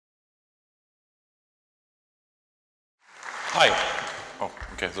Hi. Oh,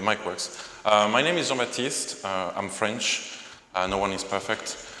 okay, the mic works. My name is Jean-Baptiste. I'm French. No one is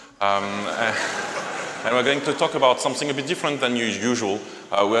perfect. And we're going to talk about something a bit different than usual.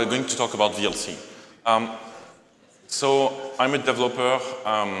 We're going to talk about VLC. So I'm a developer.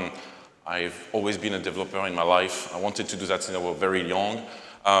 I've always been a developer in my life. I wanted to do that since I was very young.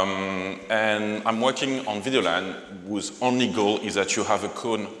 And I'm working on VideoLAN, whose only goal is that you have a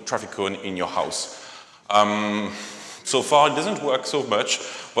cone, traffic cone in your house. So far, it doesn't work so much,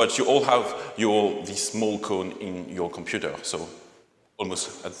 but you all have this small cone in your computer, so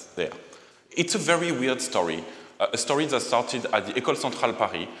almost there. It's a very weird story, a story that started at the École Centrale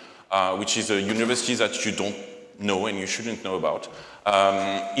Paris, which is a university that you don't know and you shouldn't know about.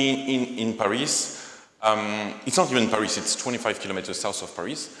 In Paris, it's not even Paris, it's 25 kilometers south of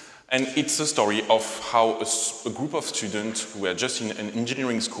Paris, and it's a story of how a group of students who were just in an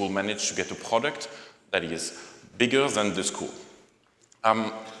engineering school managed to get a product that is bigger than the school.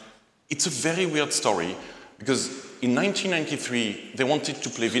 It's a very weird story because in 1993, they wanted to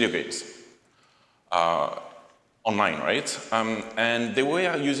play video games online, right? And they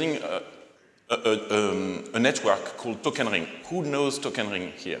were using a network called Token Ring. Who knows Token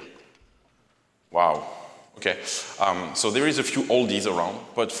Ring here? Wow, okay. So there is a few oldies around,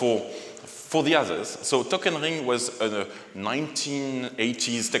 but for the others, so Token Ring was a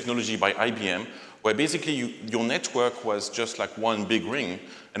 1980s technology by IBM, where basically your network was just like one big ring,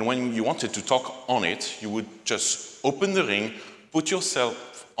 and when you wanted to talk on it, you would just open the ring, put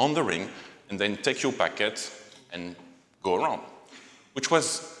yourself on the ring, and then take your packet and go around, which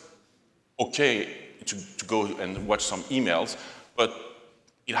was okay to go and watch some emails, but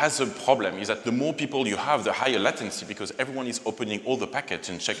it has a problem, is that the more people you have, the higher latency, because everyone is opening all the packets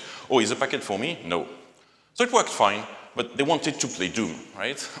and check, oh, is a packet for me? No. So it worked fine, but they wanted to play Doom,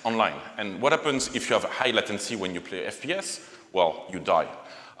 right, online. And what happens if you have high latency when you play FPS? Well, you die.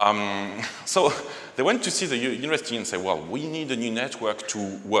 So they went to see the university and said, well, we need a new network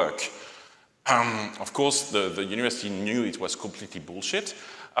to work. Of course, the university knew it was completely bullshit.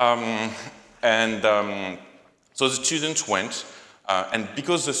 So the students went, and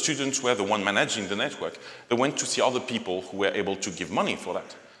because the students were the one managing the network, they went to see other people who were able to give money for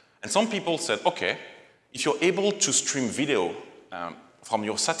that. And some people said, okay, if you're able to stream video from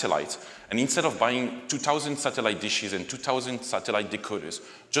your satellite, and instead of buying 2,000 satellite dishes and 2,000 satellite decoders,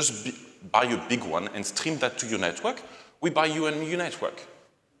 just buy a big one and stream that to your network, we buy you a new network.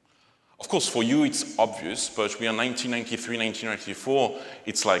 Of course, for you, it's obvious, but we are 1993, 1994.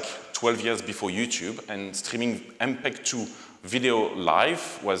 It's like 12 years before YouTube, and streaming MPEG-2 video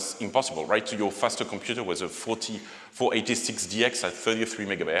live was impossible, right? So your faster computer was a 486DX at 33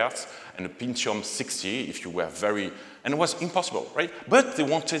 megahertz, and a Pentium 60 if you were and it was impossible, right? But they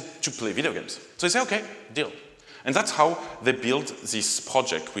wanted to play video games. So they said, okay, deal. And that's how they built this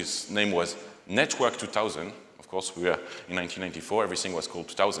project, whose name was Network 2000. Of course, we were in 1994, everything was called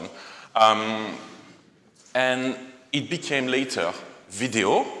 2000. And it became later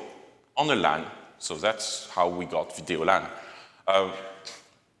video on a LAN. So that's how we got VideoLAN.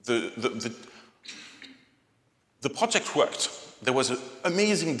 The project worked. There was an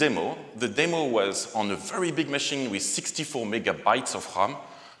amazing demo. The demo was on a very big machine with 64 megabytes of RAM.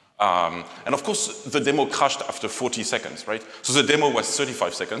 And of course, the demo crashed after 40 seconds, right? So the demo was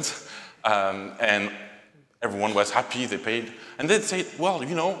 35 seconds. And everyone was happy, they paid. And then they said, well,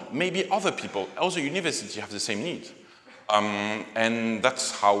 you know, maybe other people, other universities have the same need. And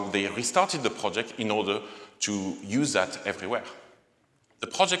that's how they restarted the project in order to use that everywhere. The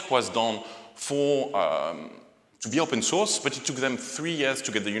project was done to be open source, but it took them 3 years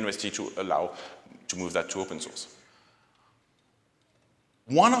to get the university to allow to move that to open source.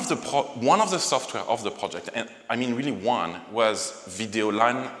 One of the software of the project, and I mean really one, was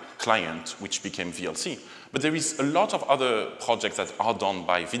VideoLAN client, which became VLC. But there is a lot of other projects that are done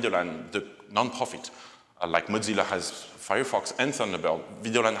by VideoLAN, the non-profit, like Mozilla has Firefox and Thunderbird.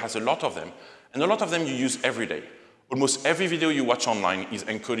 VideoLAN has a lot of them, and a lot of them you use every day. Almost every video you watch online is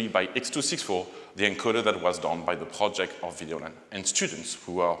encoded by X264, the encoder that was done by the project of VideoLAN, and students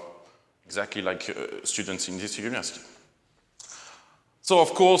who are exactly like students in this university. So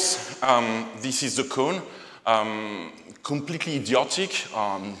of course, this is the cone, completely idiotic.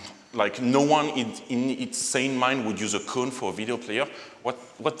 Like no one in its sane mind would use a cone for a video player.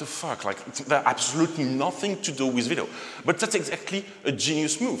 What the fuck? Like there's absolutely nothing to do with video. But that's exactly a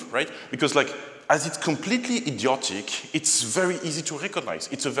genius move, right? Because like as it's completely idiotic, it's very easy to recognize.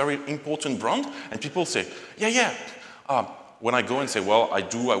 It's a very important brand, and people say, yeah. When I go and say, well, I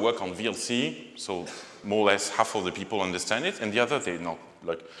work on VLC, so more or less half of the people understand it, and the other, they know,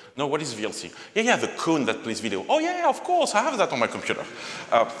 Like, no, what is VLC? Yeah, the cone that plays video. Oh yeah, of course, I have that on my computer.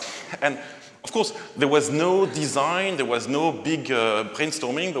 And of course, there was no design, there was no big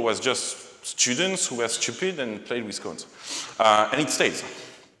brainstorming, there was just students who were stupid and played with cones. And it stays.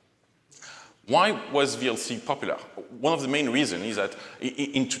 Why was VLC popular? One of the main reasons is that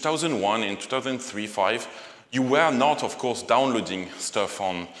in 2001, in 2003, 2005, you were not, of course, downloading stuff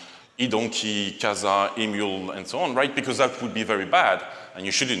on eDonkey, Kazaa, Emule, and so on, right? Because that would be very bad, and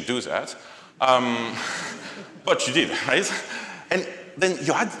you shouldn't do that. But you did, right? And then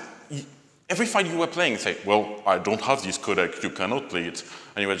you had, every file you were playing, say, well, I don't have this codec, you cannot play it.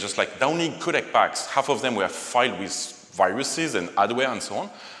 And you were just like downloading codec packs. Half of them were filed with viruses and adware and so on.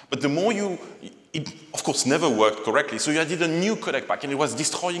 But the more it of course never worked correctly, so you added a new codec pack and it was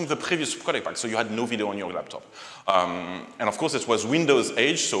destroying the previous codec pack, so you had no video on your laptop. And of course it was Windows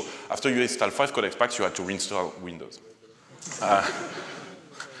age, so after you install 5 codec packs, you had to reinstall Windows.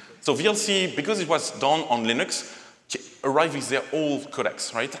 So VLC, because it was done on Linux, arrived with their old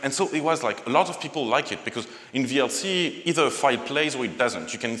codecs, right? And so it was like, a lot of people like it because in VLC, either a file plays or it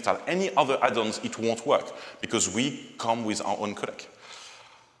doesn't. You can install any other add-ons, it won't work because we come with our own codec.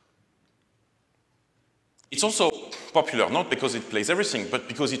 It's also popular, not because it plays everything, but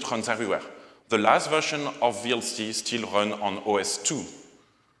because it runs everywhere. The last version of VLC still runs on OS 2.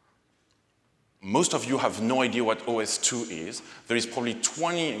 Most of you have no idea what OS 2 is. There is probably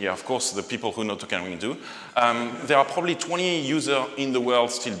 20, yeah, of course, the people who know token ring do. There are probably 20 users in the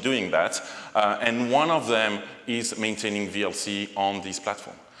world still doing that, and one of them is maintaining VLC on this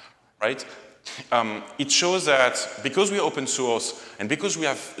platform, right? It shows that because we are open source and because we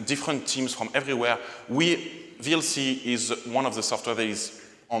have different teams from everywhere, VLC is one of the software that is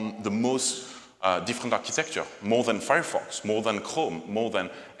on the most different architecture, more than Firefox, more than Chrome, more than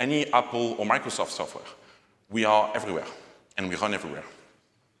any Apple or Microsoft software. We are everywhere and we run everywhere.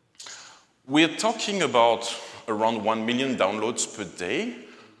 We're talking about around 1 million downloads per day.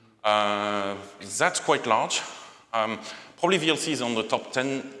 That's quite large. Probably VLC is on the top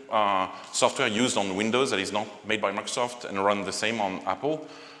 10 software used on Windows that is not made by Microsoft and run the same on Apple.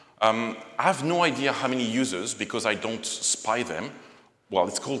 I have no idea how many users because I don't spy them. Well,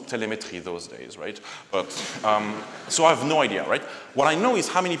 it's called telemetry those days, right? But, so I have no idea, right? What I know is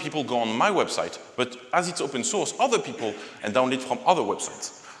how many people go on my website, but as it's open source, other people and download from other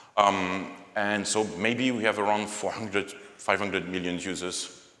websites. And so maybe we have around 400, 500 million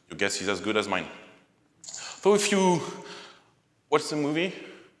users. Your guess is as good as mine. So if you watch the movie,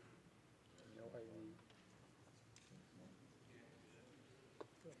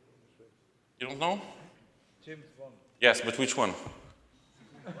 you don't know? James Bond. Yes, but which one?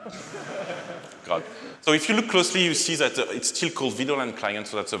 God. So if you look closely, you see that it's still called VLC client,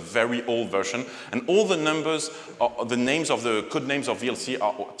 so that's a very old version. And all the numbers, the names of the code names of VLC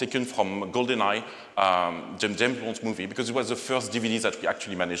are taken from GoldenEye, James Bond's movie, because it was the first DVD that we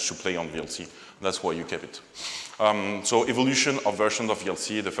actually managed to play on VLC. That's why you kept it. So evolution of versions of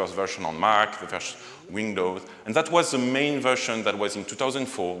VLC, the first version on Mac, the first Windows, and that was the main version that was in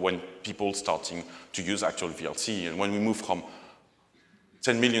 2004 when people starting to use actual VLC, and when we moved from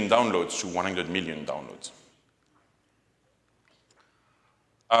 10 million downloads to 100 million downloads.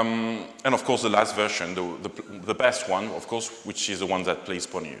 And of course, the last version, the best one, of course, which is the one that plays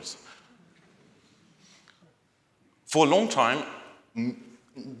Ponyers. For a long time,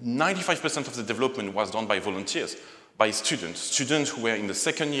 95% of the development was done by volunteers, by students who were in the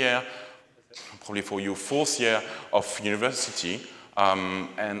second year, probably for you, 4th year of university,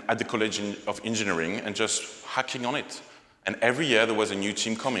 and at the College of Engineering, and just hacking on it. And every year there was a new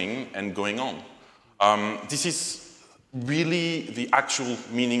team coming and going on. This is really the actual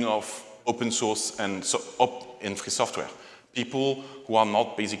meaning of open source and free software. People who are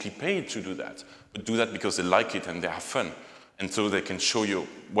not basically paid to do that, but do that because they like it and they have fun. And so they can show you,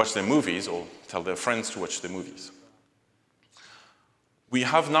 watch their movies or tell their friends to watch their movies. We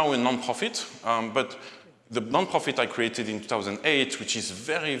have now a non-profit, but the non-profit I created in 2008, which is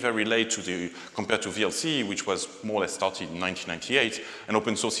very, very late compared to VLC, which was more or less started in 1998, and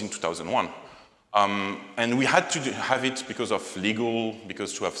open source in 2001. And we had to have it because of legal,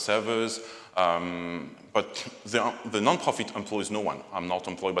 because to have servers, but the non-profit employs no one. I'm not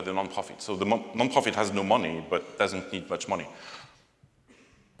employed by the non-profit. So the non-profit has no money, but doesn't need much money.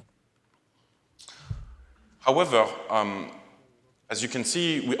 However, as you can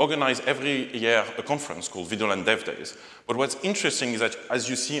see, we organize every year a conference called VLC Dev Days. But what's interesting is that, as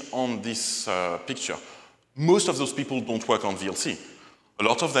you see on this picture, most of those people don't work on VLC. A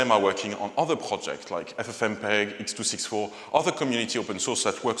lot of them are working on other projects like FFmpeg, X264, other community open source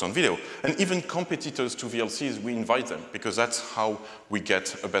that works on video. And even competitors to VLCs, we invite them because that's how we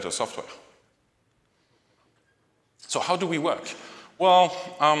get a better software. So how do we work? Well,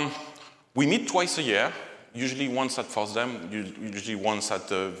 we meet twice a year, usually once at FOSDEM, usually once at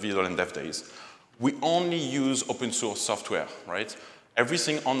the Visual and Dev Days. We only use open source software, right?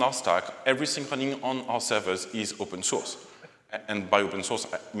 Everything on our stack, everything running on our servers is open source. And by open source,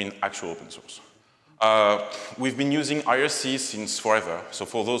 I mean actual open source. We've been using IRC since forever. So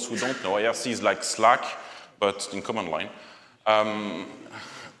for those who don't know, IRC is like Slack, but in command line.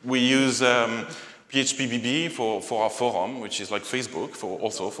 We use PHPBB for our forum, which is like Facebook,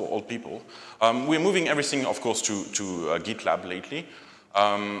 also for all people. We're moving everything, of course, to GitLab lately.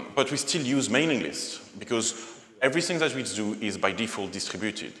 But we still use mailing lists, because everything that we do is by default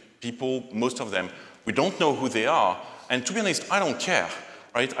distributed. People, most of them, we don't know who they are. And to be honest, I don't care,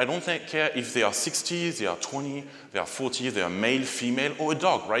 right? I don't care if they are 60, they are 20, they are 40, they are male, female, or a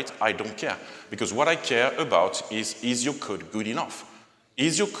dog, right? I don't care. Because what I care about is your code good enough?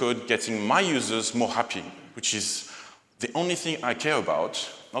 Is your code getting my users more happy? Which is the only thing I care about,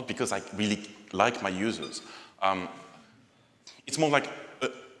 not because I really like my users. It's more like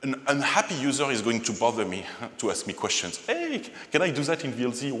an unhappy user is going to bother me to ask me questions. Hey, can I do that in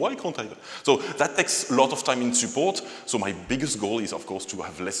VLC? Why can't I? So that takes a lot of time in support. So my biggest goal is, of course, to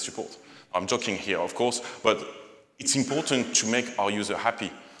have less support. I'm joking here, of course, but it's important to make our user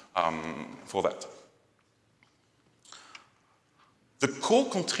happy for that. The core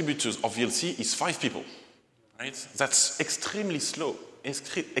contributors of VLC is 5 people, right? That's extremely slow,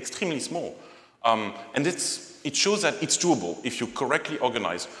 extremely small. And it shows that it's doable if you correctly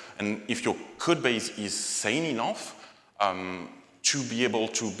organize and if your code base is sane enough to be able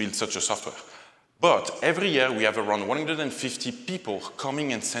to build such a software. But every year we have around 150 people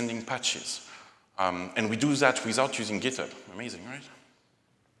coming and sending patches. And we do that without using GitHub. Amazing, right?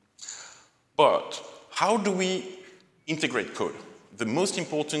 But how do we integrate code? The most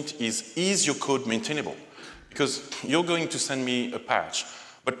important is your code maintainable? Because you're going to send me a patch,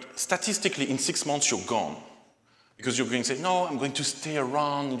 but statistically in 6 months you're gone. Because you're going to say, no, I'm going to stay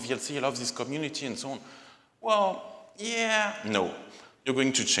around in VLC, I love this community and so on. Well, yeah, no. You're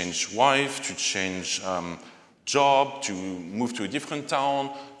going to change wife, to change job, to move to a different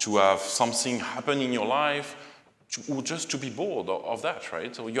town, to have something happen in your life, or just to be bored of that,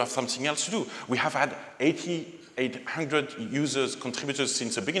 right? So you have something else to do. We have had 800 users, contributors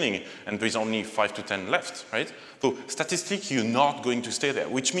since the beginning, and there's only 5 to 10 left, right? So statistically, you're not going to stay there,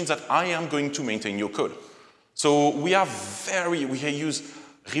 which means that I am going to maintain your code. So reviews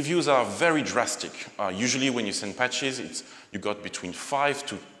are very drastic. Usually when you send patches, you got between 5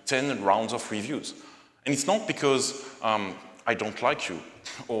 to 10 rounds of reviews. And it's not because I don't like you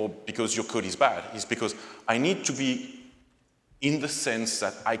or because your code is bad. It's because I need to be in the sense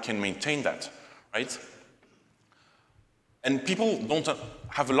that I can maintain that, right? And people don't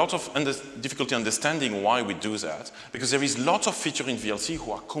have a lot of difficulty understanding why we do that, because there is lots of features in VLC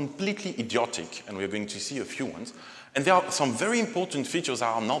who are completely idiotic, and we're going to see a few ones. And there are some very important features that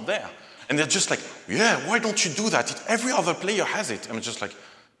are not there. And they're just like, yeah, why don't you do that? Every other player has it. I'm just like,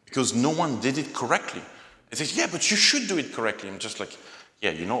 because no one did it correctly. They say, yeah, but you should do it correctly. I'm just like, yeah,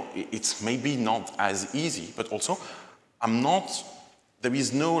 you know, it's maybe not as easy, but also there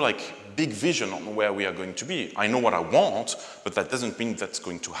is no like big vision on where we are going to be. I know what I want, but that doesn't mean that's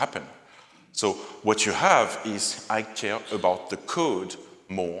going to happen. So what you have is I care about the code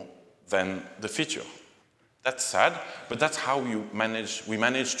more than the feature. That's sad, but that's how we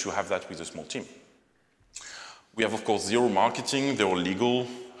manage to have that with a small team. We have, of course, zero marketing, they're all legal,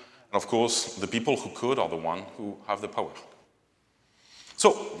 and of course, the people who code are the ones who have the power.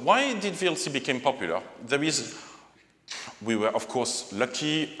 So why did VLC become popular? We were, of course,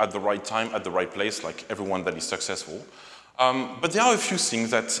 lucky at the right time, at the right place, like everyone that is successful. But there are a few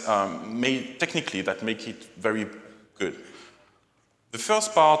things that technically that make it very good. The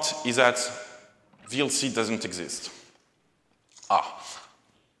first part is that VLC doesn't exist.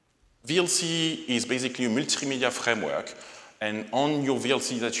 VLC is basically a multimedia framework, and on your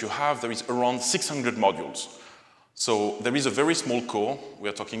VLC that you have, there is around 600 modules. So there is a very small core. We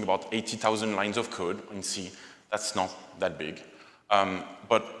are talking about 80,000 lines of code in C. That's not that big.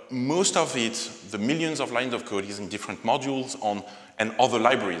 But most of it, the millions of lines of code, is in different modules and other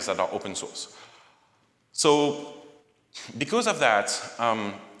libraries that are open source. So because of that,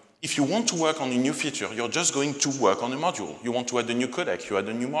 if you want to work on a new feature, you're just going to work on a module. You want to add a new codec, you add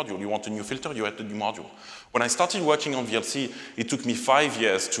a new module. You want a new filter, you add a new module. When I started working on VLC, it took me 5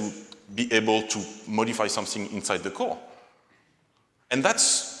 years to be able to modify something inside the core. And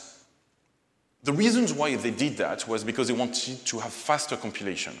that's the reasons why they did that was because they wanted to have faster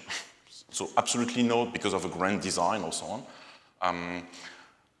compilation. So absolutely not because of a grand design or so on.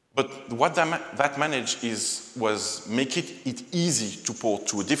 But what that managed was make it easy to port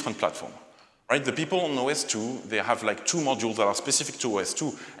to a different platform. Right? The people on OS2, they have like 2 modules that are specific to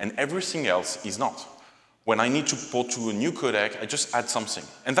OS2, and everything else is not. When I need to port to a new codec, I just add something.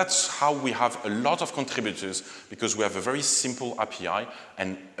 And that's how we have a lot of contributors, because we have a very simple API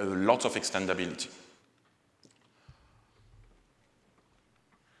and a lot of extendability.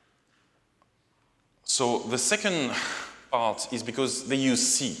 So the second part is because they use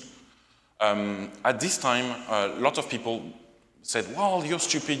C. At this time, a lot of people said, well, you're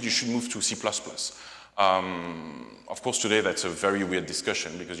stupid, you should move to C++. Of course, today that's a very weird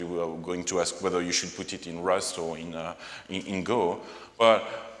discussion because you are going to ask whether you should put it in Rust or in Go. But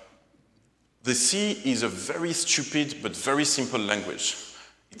the C is a very stupid but very simple language.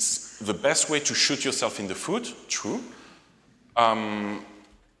 It's the best way to shoot yourself in the foot, true.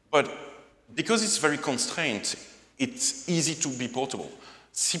 But because it's very constrained, it's easy to be portable.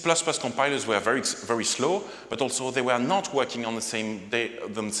 C++ compilers were very, very slow, but also they were not working on the same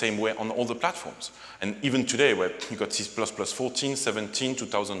way on all the platforms. And even today, where you got C++ 14, 17,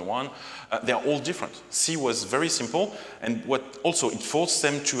 2001, they are all different. C was very simple, and what also it forced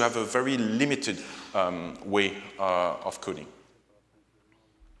them to have a very limited way of coding.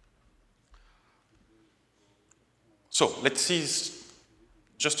 So let's see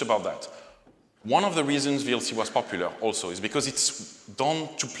just about that. One of the reasons VLC was popular also is because it's done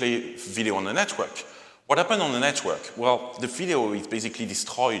to play video on the network. What happened on the network? Well, the video is basically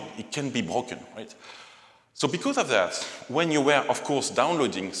destroyed. It can be broken, right? So because of that, when you were, of course,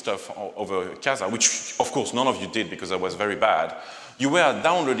 downloading stuff over Casa, which, of course, none of you did because that was very bad, you were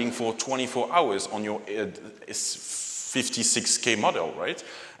downloading for 24 hours on your 56K model, right?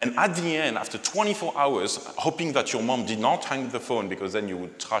 And at the end, after 24 hours, hoping that your mom did not hang the phone because then you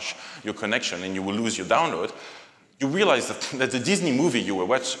would trash your connection and you will lose your download, you realize that the Disney movie you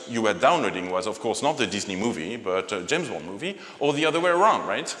were downloading was, of course, not the Disney movie, but a James Bond movie, or the other way around,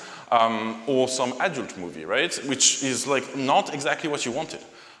 right? Or some adult movie, right? Which is like not exactly what you wanted.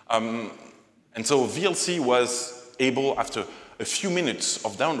 And so VLC was able, after a few minutes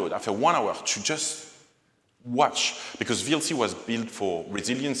of download, after 1 hour, to just watch, because VLC was built for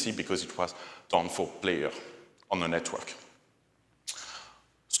resiliency because it was done for player on the network.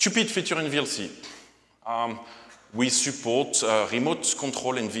 Stupid feature in VLC. We support remote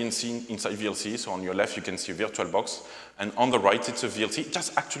control and VNC inside VLC. So on your left, you can see a VirtualBox, and on the right, it's a VLC. It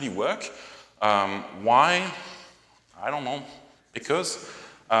does actually work. Why? I don't know. Because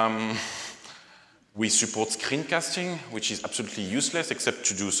we support screencasting, which is absolutely useless, except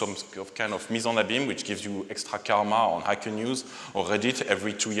to do some kind of mise en abîme, which gives you extra karma on Hacker News or Reddit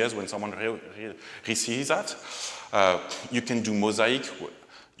every 2 years when someone receives that. You can do mosaic.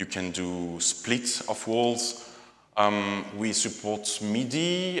 You can do split of walls. We support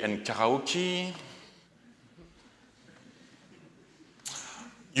MIDI and karaoke.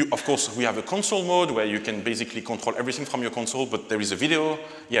 Of course, we have a console mode where you can basically control everything from your console, but there is a video.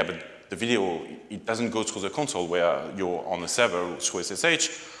 Yeah, but the video, it doesn't go through the console where you're on a server through SSH.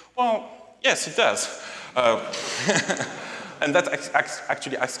 Well, yes, it does. And that's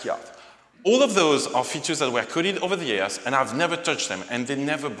actually ASCII art. All of those are features that were coded over the years, and I've never touched them, and they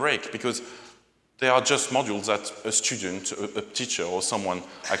never break, because they are just modules that a student, a teacher, or someone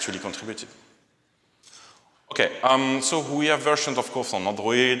actually contributed. Okay, so we have versions, of course, on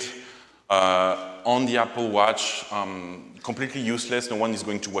Android, on the Apple Watch, completely useless. No one is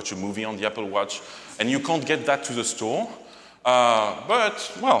going to watch a movie on the Apple Watch, and you can't get that to the store.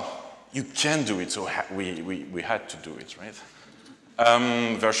 But, well, you can do it, so we had to do it,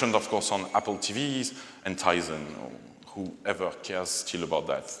 right? Versions, of course, on Apple TVs and Tizen, or whoever cares still about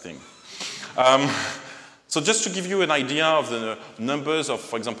that thing. So just to give you an idea of the numbers of,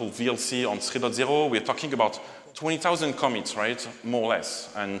 for example, VLC on 3.0, we're talking about 20,000 commits, right, more or less,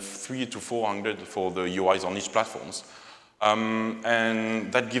 and 300 to 400 for the UIs on each platforms.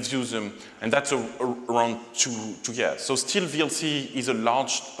 And that gives you them, and that's around 2 years. So still VLC is a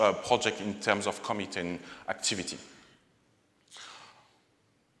large project in terms of commit and activity.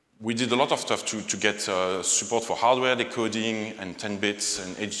 We did a lot of stuff to get support for hardware decoding and 10 bits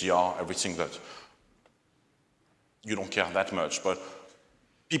and HDR, everything that you don't care that much. But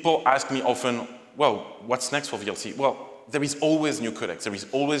people ask me often, well, what's next for VLC? Well, there is always new codecs. There is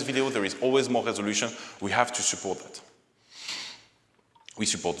always video. There is always more resolution. We have to support that. We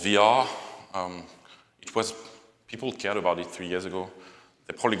support VR. People cared about it 3 years ago.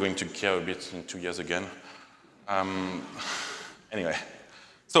 They're probably going to care a bit in 2 years again. Anyway,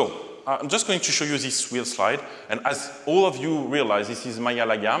 so I'm just going to show you this wheel slide. And as all of you realize, this is Maya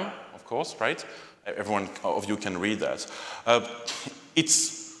Lagam, of course, right? Everyone of you can read that.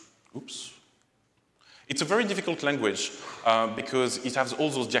 It's a very difficult language because it has all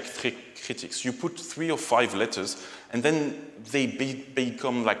those diacritics. You put 3 or 5 letters, and then they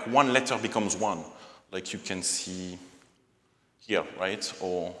become like one letter becomes one, like you can see here, right?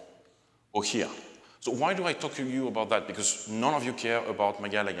 Or here. So why do I talk to you about that? Because none of you care about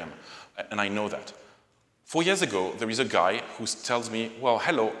Maya Lagam, and I know that. 4 years ago, there is a guy who tells me, well,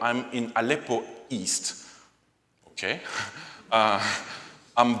 hello, I'm in Aleppo East. Okay.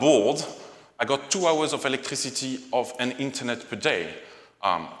 I'm bored. I got 2 hours of electricity and internet per day.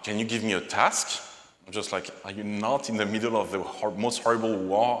 Can you give me a task? I'm just like, are you not in the middle of the most horrible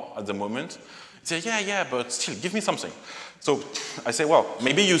war at the moment? He said, yeah, but still, give me something. So I say, well,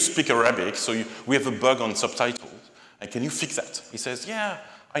 maybe you speak Arabic, so we have a bug on subtitles. And can you fix that? He says, yeah,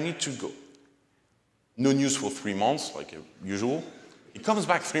 I need to go. No news for 3 months, like usual. He comes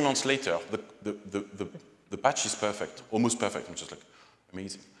back 3 months later. The patch is perfect, almost perfect. I'm just like,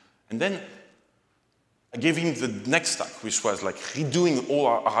 amazing. And then I gave him the next stack, which was like redoing all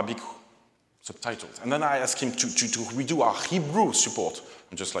our Arabic subtitles. And then I asked him to redo our Hebrew support.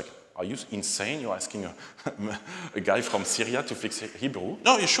 I'm just like, are you insane? You're asking a guy from Syria to fix Hebrew?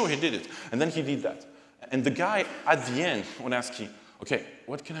 No, you're sure he did it. And then he did that. And the guy at the end, when asking, okay,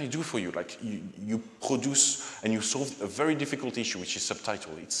 what can I do for you? Like you produce and you solve a very difficult issue, which is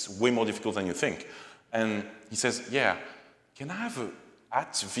subtitle. It's way more difficult than you think. And he says, yeah, can I have a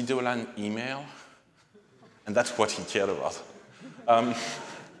 @Videolan email? And that's what he cared about.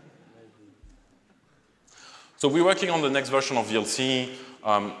 So we're working on the next version of VLC.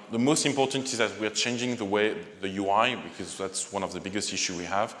 The most important is that we're changing the way the UI, because that's one of the biggest issues we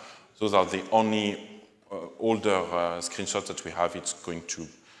have. Those are the only older screenshots that we have. It's going to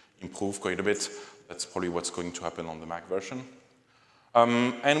improve quite a bit. That's probably what's going to happen on the Mac version.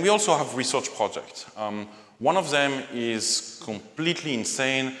 And we also have research projects. One of them is completely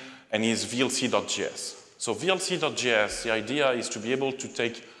insane and is VLC.js. So VLC.js, the idea is to be able to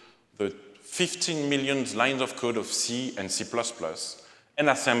take the 15 million lines of code of C and C++ and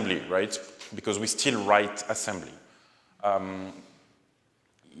assembly, right? Because we still write assembly.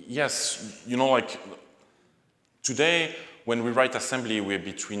 Yes, you know, like today, when we write assembly, we're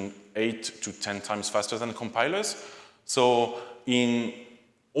between 8 to 10 times faster than compilers. So in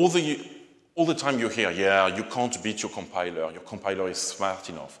all the time you hear, yeah, you can't beat your compiler is smart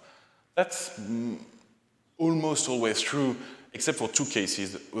enough. That's almost always true, except for 2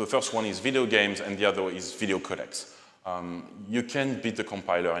 cases. The first one is video games, and the other is video codecs. You can beat the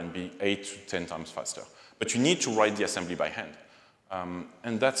compiler and be 8 to 10 times faster. But you need to write the assembly by hand.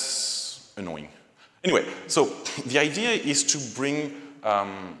 And that's annoying. Anyway, so the idea is to bring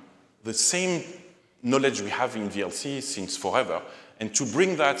the same knowledge we have in VLC since forever, and to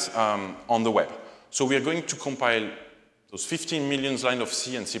bring that on the web. So we are going to compile those 15 million lines of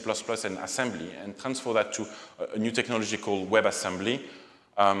C and C++ and assembly, and transfer that to a new technology called WebAssembly,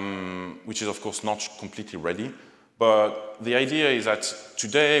 which is, of course, not completely ready. But the idea is that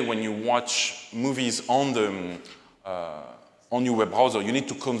today, when you watch movies on your web browser, you need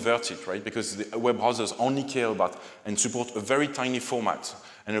to convert it, right? Because the web browsers only care about and support a very tiny format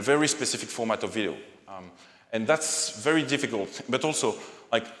and a very specific format of video. And that's very difficult. But also,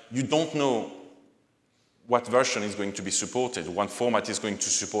 like, you don't know what version is going to be supported. One format is going to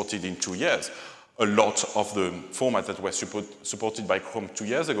support it in 2 years. A lot of the formats that were supported by Chrome 2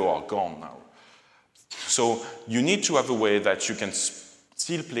 years ago are gone now. So you need to have a way that you can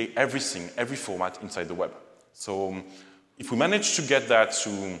still play everything, every format inside the web. So if we manage to get that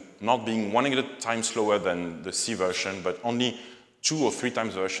to not being 100 times slower than the C version, but only 2 or 3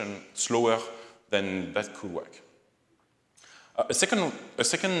 times version slower, then that could work. A second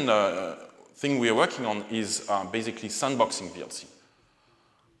thing we are working on is basically sandboxing VLC.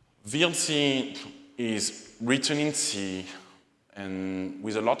 VLC is written in C and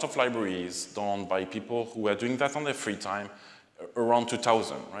with a lot of libraries done by people who are doing that on their free time, around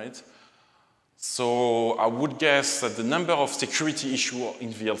 2000, right? So I would guess that the number of security issues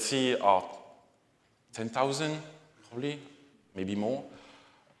in VLC are 10,000, probably, maybe more.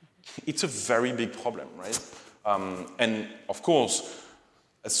 It's a very big problem, right? And of course,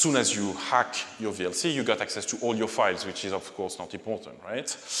 as soon as you hack your VLC, you got access to all your files, which is, of course, not important,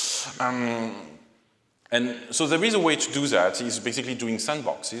 right? And so there is a way to do that, is basically doing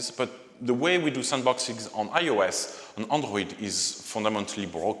sandboxes, but the way we do sandboxes on iOS, on Android, is fundamentally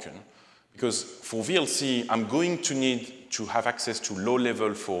broken. Because for VLC, I'm going to need to have access to low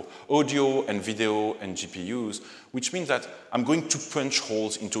level for audio and video and GPUs, which means that I'm going to punch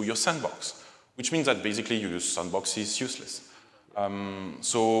holes into your sandbox, which means that basically your sandbox is useless.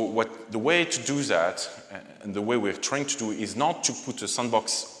 So the way to do that, and the way we're trying to do, is not to put a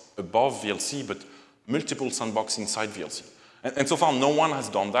sandbox above VLC, but multiple sandbox inside VLC. And so far, no one has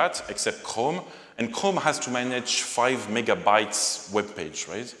done that except Chrome. And Chrome has to manage 5 megabytes web page,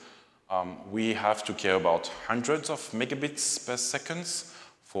 right? We have to care about hundreds of megabits per second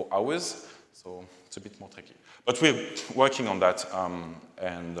for hours. So it's a bit more tricky. But we're working on that.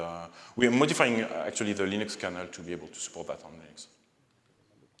 And we're modifying, actually, the Linux kernel to be able to support that on Linux.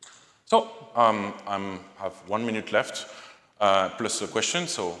 So I have 1 minute left, plus a question.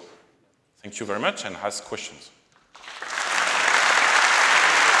 So thank you very much, and ask questions.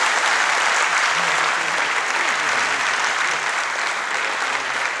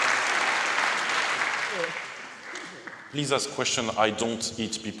 Please ask questions. I don't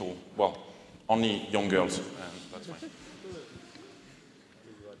eat people. Well, only young girls, and that's fine.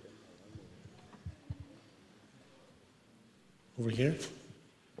 Over here.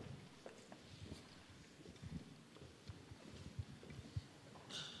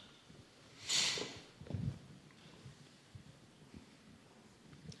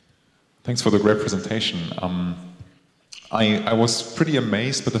 Thanks for the great presentation. I was pretty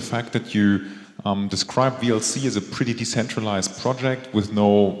amazed by the fact that you described VLC as a pretty decentralized project with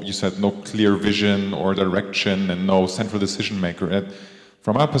no, you said, no clear vision or direction and no central decision maker. And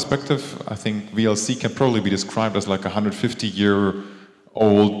from our perspective, I think VLC can probably be described as like a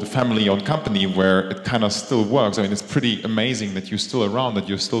 150-year-old family-owned company where it kind of still works. I mean, it's pretty amazing that you're still around, that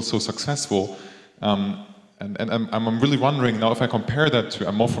you're still so successful. And I'm really wondering now, if I compare that to,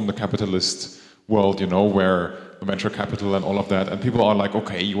 I'm more from the capitalist world, you know, where venture capital and all of that, and people are like,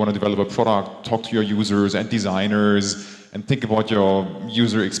 okay, you want to develop a product, talk to your users and designers, and think about your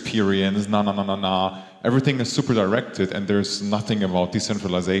user experience, Everything is super directed, and there's nothing about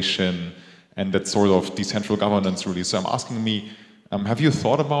decentralization and that sort of decentral governance, really. So I'm asking me, have you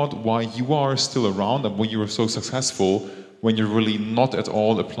thought about why you are still around and why you are so successful when you're really not at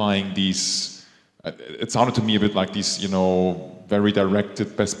all applying these, it sounded to me a bit like these, you know, very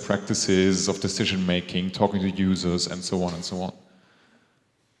directed best practices of decision making, talking to users, and so on and so on?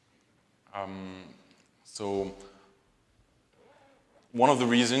 So one of the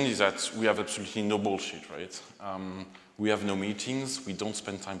reasons is that we have absolutely no bullshit, right? We have no meetings. We don't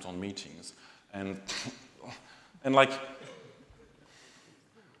spend time on meetings, and like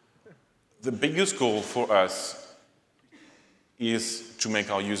the biggest goal for us is to make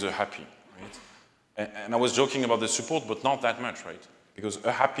our user happy, right? And I was joking about the support, but not that much, right? Because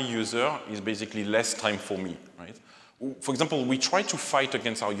a happy user is basically less time for me, right? For example, we try to fight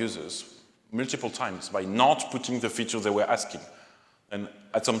against our users multiple times by not putting the features they were asking. And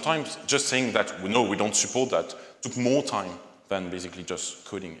at some times, just saying that, no, we don't support that, took more time than basically just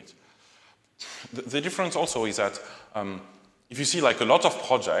coding it. The difference also is that if you see like a lot of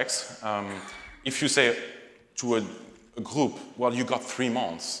projects, if you say to a group, well, you got 3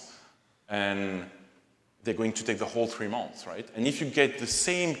 months, and they're going to take the whole 3 months, right? And if you get the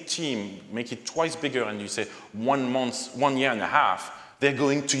same team, make it twice bigger, and you say 1 month, 1 year and a half, they're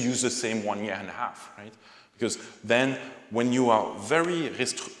going to use the same 1 year and a half, right? Because then when you are very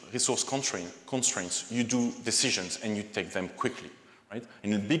resource constraints, you do decisions and you take them quickly, right?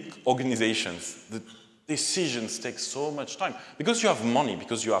 In big organizations, the decisions take so much time because you have money,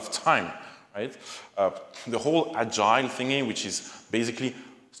 because you have time, right? The whole agile thingy, which is basically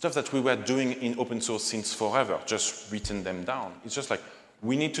stuff that we were doing in open source since forever, just written them down. It's just like,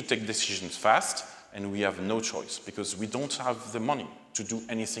 we need to take decisions fast, and we have no choice, because we don't have the money to do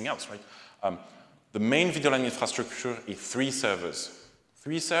anything else, right? The main video line infrastructure is 3 servers.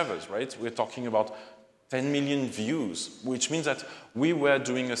 3 servers, right? We're talking about 10 million views, which means that we were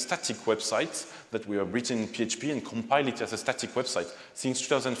doing a static website that we have written in PHP and compiled it as a static website since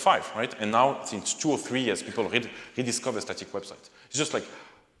 2005, right? And now, since 2 or 3 years, people rediscover static websites. It's just like,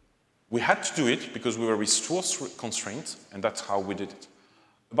 we had to do it because we were resource constrained, and that's how we did it.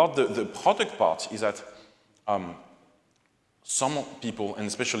 About the product part is that some people, and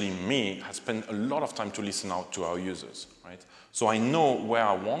especially me, have spent a lot of time to listen out to our users, right? So I know where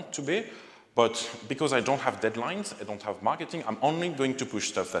I want to be, but because I don't have deadlines, I don't have marketing, I'm only going to push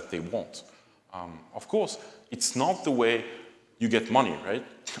stuff that they want. Of course, it's not the way you get money, right?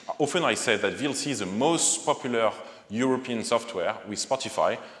 Often I say that VLC is the most popular European software with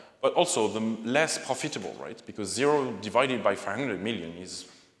Spotify, but also the less profitable, right? Because 0 divided by 500 million is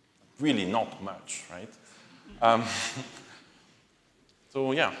really not much, right?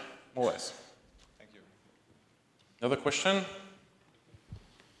 So yeah, more or less. Thank you. Another question?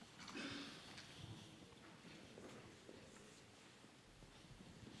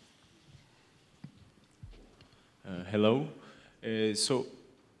 Hello. As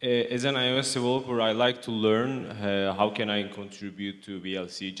an iOS developer, I like to learn how can I contribute to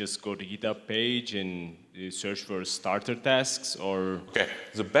VLC. Just go to GitHub page and search for starter tasks, or? Okay,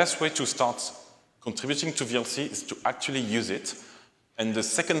 the best way to start contributing to VLC is to actually use it. And the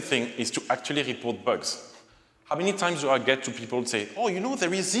second thing is to actually report bugs. How many times do I get to people say, oh, you know,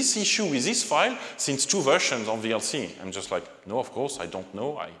 there is this issue with this file since 2 versions of VLC? I'm just like, no, of course, I don't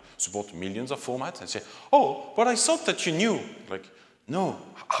know. I support millions of formats. I say, oh, but I thought that you knew. Like, no,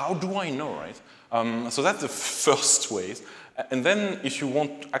 how do I know, right? So that's the first way. And then if you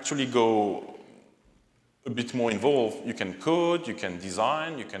want to actually go a bit more involved, you can code, you can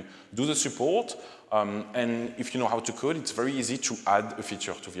design, you can do the support. And if you know how to code, it's very easy to add a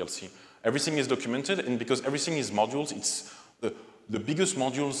feature to VLC. Everything is documented, and because everything is modules, it's the biggest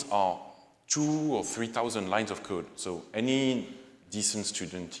modules are 2,000 or 3,000 lines of code. So any decent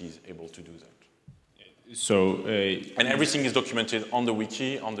student is able to do that. So, and everything is documented on the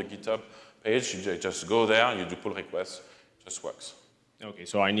wiki, on the GitHub page. You just go there, you do pull requests, it just works. Okay,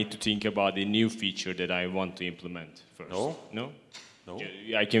 so I need to think about the new feature that I want to implement first. No. No? No.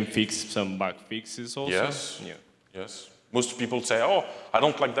 I can fix some bug fixes also? Yes. Yeah. Yes. Most people say, oh, I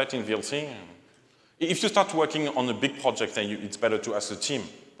don't like that in VLC. If you start working on a big project, then it's better to ask the team.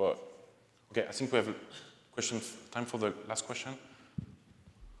 But, okay, I think we have a question, time for the last question.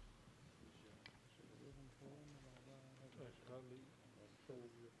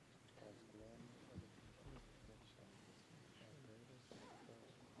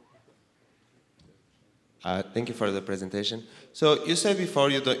 Thank you for the presentation. So you said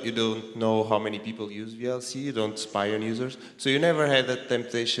before you don't know how many people use VLC, you don't spy on users. So you never had that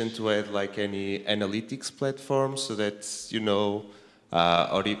temptation to add like any analytics platform so that you know,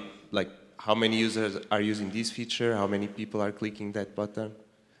 like how many users are using this feature, how many people are clicking that button.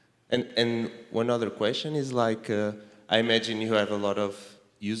 And one other question is like, I imagine you have a lot of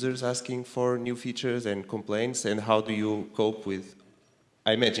users asking for new features and complaints, and how do you cope with?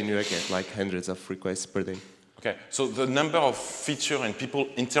 I imagine you get like hundreds of requests per day. Okay, so the number of features and people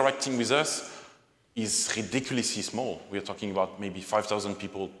interacting with us is ridiculously small. We're talking about maybe 5,000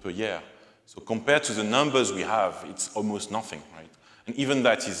 people per year. So compared to the numbers we have, it's almost nothing, right? And even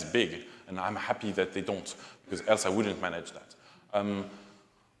that is big, and I'm happy that they don't, because else I wouldn't manage that.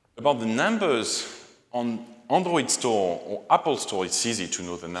 About the numbers, on Android store or Apple store, it's easy to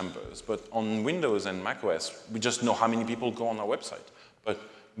know the numbers, but on Windows and macOS, we just know how many people go on our website. But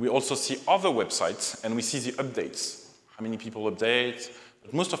we also see other websites, and we see the updates, how many people update,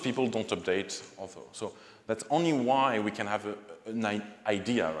 but most of people don't update also. So that's only why we can have an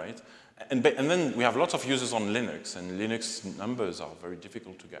idea, right? And then we have lots of users on Linux, and Linux numbers are very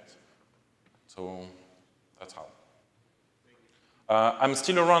difficult to get. So that's how. I'm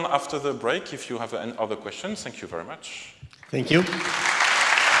still around after the break if you have any other questions. Thank you very much. Thank you.